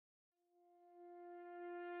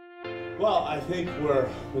Well, I think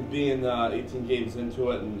with being 18 games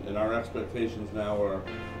into it, and our expectations now are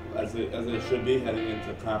as they should be heading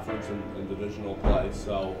into conference and divisional play.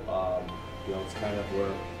 So it's kind of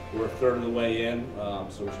we're a third of the way in,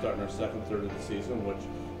 so we're starting our second third of the season, which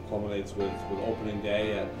culminates with opening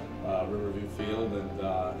day at Riverview Field and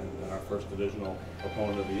our first divisional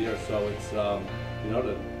opponent of the year. So it's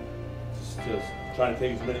to try to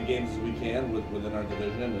take as many games as we can within our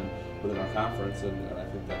division and within our conference, and I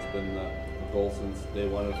think that's been the goal since day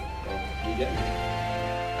one of me getting here.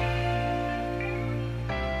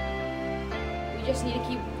 We just need to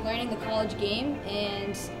keep learning the college game,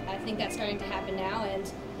 and I think that's starting to happen now.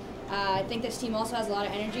 And I think this team also has a lot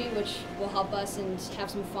of energy, which will help us and have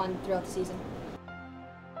some fun throughout the season.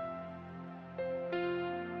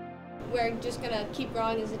 We're just going to keep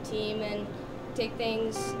growing as a team and take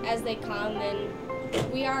things as they come, and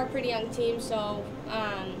we are a pretty young team, so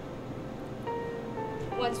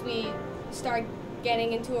once we start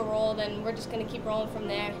getting into a role, then we're just going to keep rolling from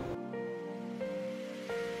there.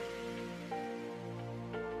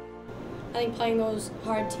 I think playing those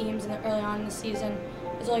hard teams early on in the season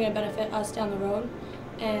is only going to benefit us down the road,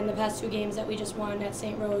 and the past 2 games that we just won at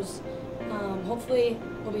St. Rose hopefully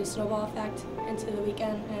will be a snowball effect into the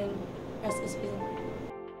weekend and rest of the season.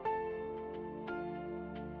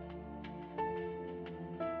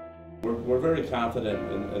 We're very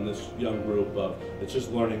confident in this young group of it's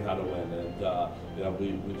just learning how to win, and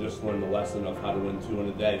we just learned the lesson of how to win 2 in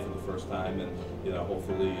a day for the first time, and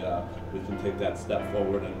hopefully we can take that step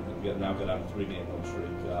forward and now get on a 3-game win streak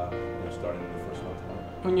starting in the first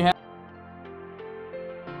month.